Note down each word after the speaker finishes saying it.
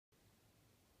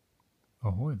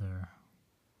Ahoy there.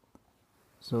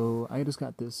 So I just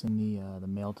got this in the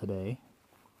mail today,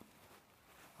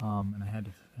 and I had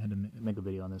to make a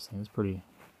video on this thing. It's pretty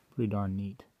darn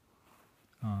neat.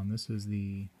 This is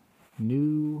the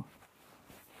new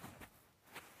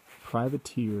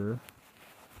Privateer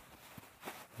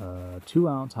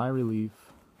 2-ounce high relief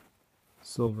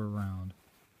silver round.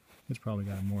 It's probably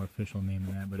got a more official name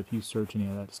than that, but if you search any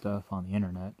of that stuff on the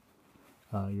internet,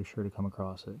 you're sure to come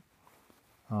across it.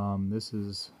 This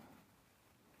is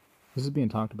being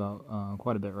talked about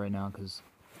quite a bit right now because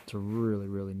it's a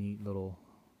really neat little.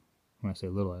 When I say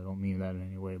little, I don't mean that in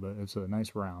any way, but it's a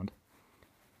nice round.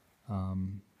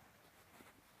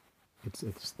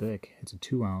 It's thick. It's a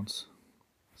 2-ounce,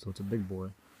 so it's a big boy.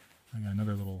 I got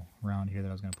another little round here that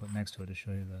I was going to put next to it to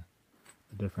show you the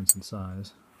difference in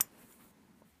size.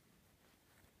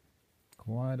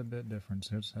 Quite a bit difference.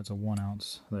 That's a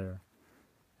 1-ounce there,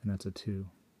 and that's a 2.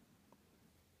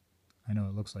 I know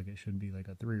it looks like it should be like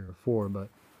a 3 or a 4, but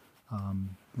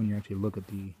when you actually look at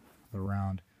the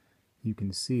round, you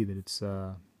can see that it's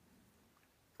got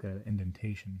an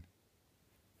indentation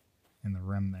in the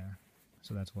rim there.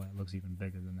 So that's why it looks even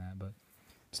bigger than that, but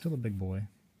it's still a big boy,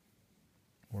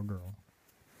 or girl.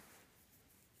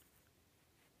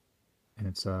 And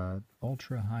it's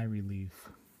ultra high relief.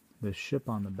 The ship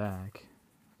on the back,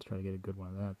 let's try to get a good one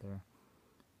of that there.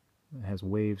 It has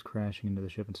waves crashing into the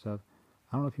ship and stuff.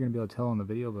 I don't know if you're going to be able to tell in the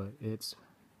video, but it's,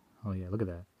 oh yeah, look at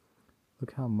that.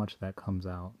 Look how much that comes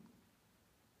out.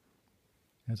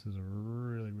 This is a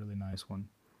really nice one.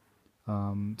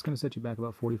 It's going to set you back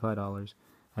about $45.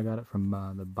 I got it from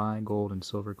the Buy Gold and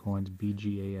Silver Coins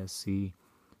BGASC.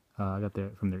 I got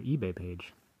that from their eBay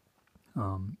page.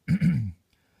 Yeah,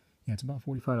 it's about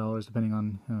 $45 depending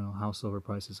on how silver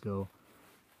prices go.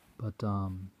 But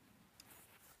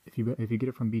if you get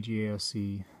it from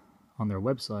BGASC on their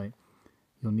website,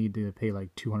 you'll need to pay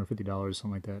like $250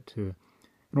 something like that in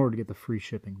order to get the free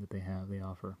shipping that they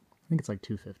offer. I think it's like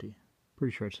 $250.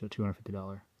 Pretty sure it's a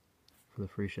 $250 for the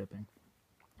free shipping.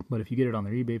 But if you get it on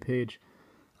their eBay page,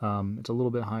 it's a little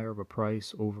bit higher of a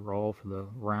price overall for the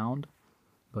round,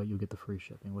 but you'll get the free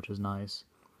shipping, which is nice.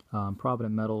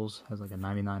 Provident Metals has like a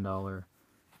 $99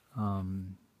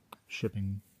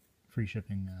 free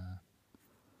shipping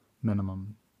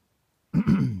minimum.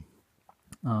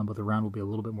 But the round will be a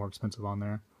little bit more expensive on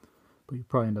there. But you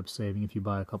probably end up saving if you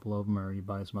buy a couple of them or you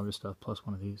buy some other stuff plus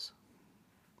one of these.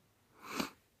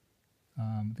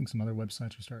 I think some other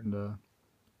websites are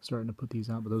starting to put these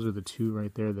out, but those are the two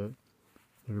right there that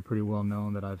are pretty well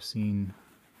known that I've seen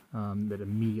that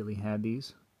immediately had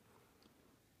these.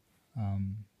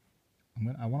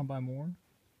 I want to buy more.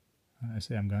 I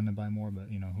say I'm going to buy more, but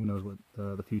who knows what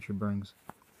the future brings.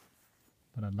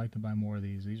 But I'd like to buy more of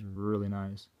these. These are really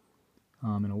nice.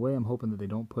 In a way, I'm hoping that they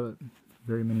don't put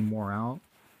very many more out.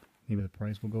 Maybe the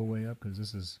price will go way up because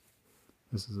this is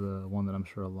one that I'm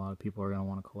sure a lot of people are going to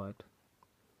want to collect.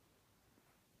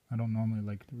 I don't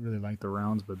normally really like the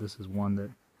rounds, but this is one that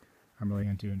I'm really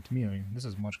into. And to me, this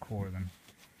is much cooler than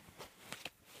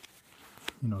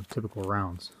typical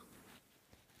rounds.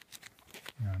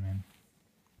 You know what I mean?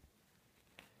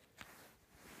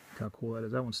 Look how cool that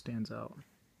is. That one stands out.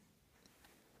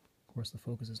 Of course, the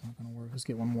focus is not going to work. Let's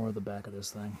get one more of the back of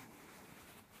this thing.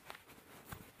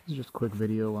 This is just a quick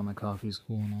video while my coffee's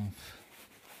cooling off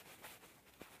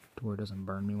to where it doesn't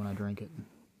burn me when I drink it.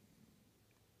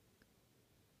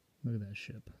 Look at that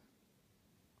ship.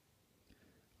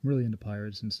 I'm really into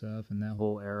pirates and stuff, and that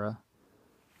whole era.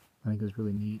 I think it was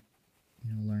really neat,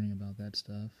 learning about that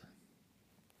stuff.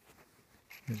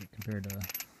 Here's it compared to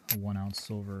a 1-ounce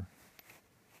silver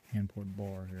hand-poured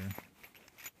bar here.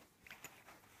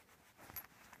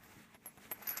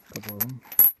 A couple of them.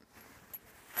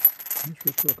 I'm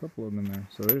sure put a couple of them in there.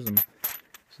 So there's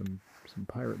some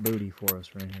pirate booty for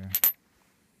us right here.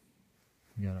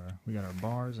 We got our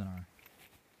bars and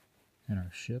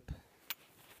our ship.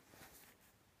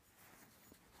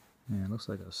 And it looks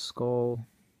like a skull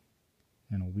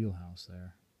and a wheelhouse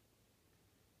there.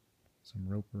 Some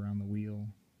rope around the wheel.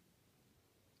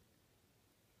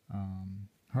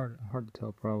 Hard to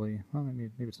tell probably. Well, maybe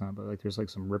it's not, but there's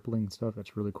some rippling stuff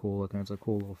that's really cool looking. It's a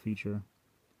cool little feature.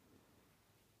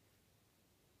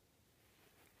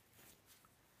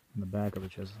 And the back of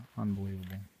it's just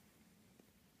unbelievable.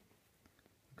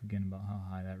 Look again about how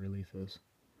high that relief is.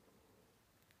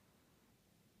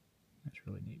 That's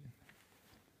really neat.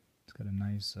 It's got a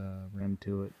nice rim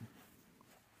to it.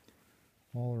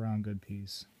 All around good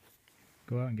piece.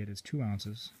 Go out and get his 2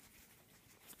 ounces.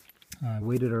 I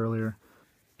weighed it earlier.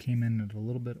 Came in at a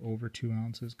little bit over 2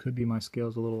 ounces. Could be my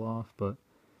scale's a little off, but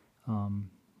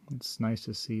it's nice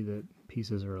to see that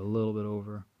pieces are a little bit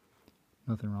over.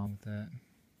 Nothing wrong with that.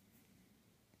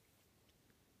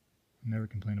 Never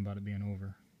complain about it being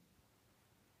over.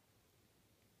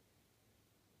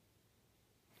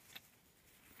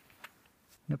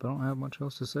 Yep, I don't have much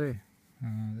else to say.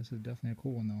 This is definitely a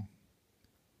cool one though.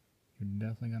 You're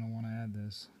definitely going to want to add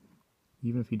this.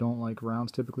 Even if you don't like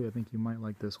rounds typically, I think you might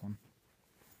like this one.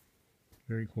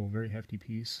 Very cool, very hefty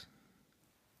piece.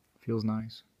 Feels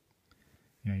nice.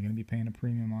 You know, you're going to be paying a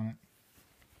premium on it,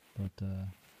 but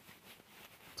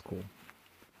it's cool.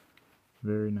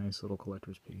 Very nice little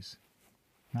collector's piece.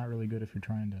 Not really good if you're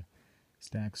trying to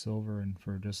stack silver and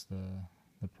for just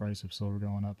the price of silver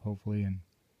going up, hopefully, and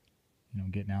you know,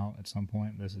 getting out at some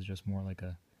point. This is just more like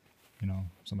a, you know,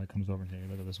 somebody comes over and says, hey,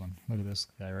 look at this one. Look at this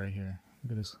guy right here.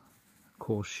 Look at this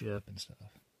cool ship and stuff.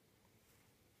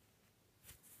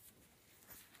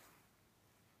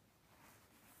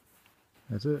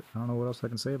 That's it. I don't know what else I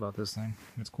can say about this thing.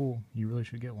 It's cool. You really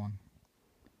should get one.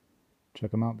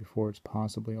 Check them out before it's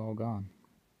possibly all gone.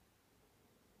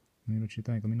 Let me know what you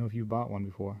think. Let me know if you bought one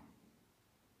before.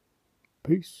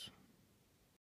 Peace.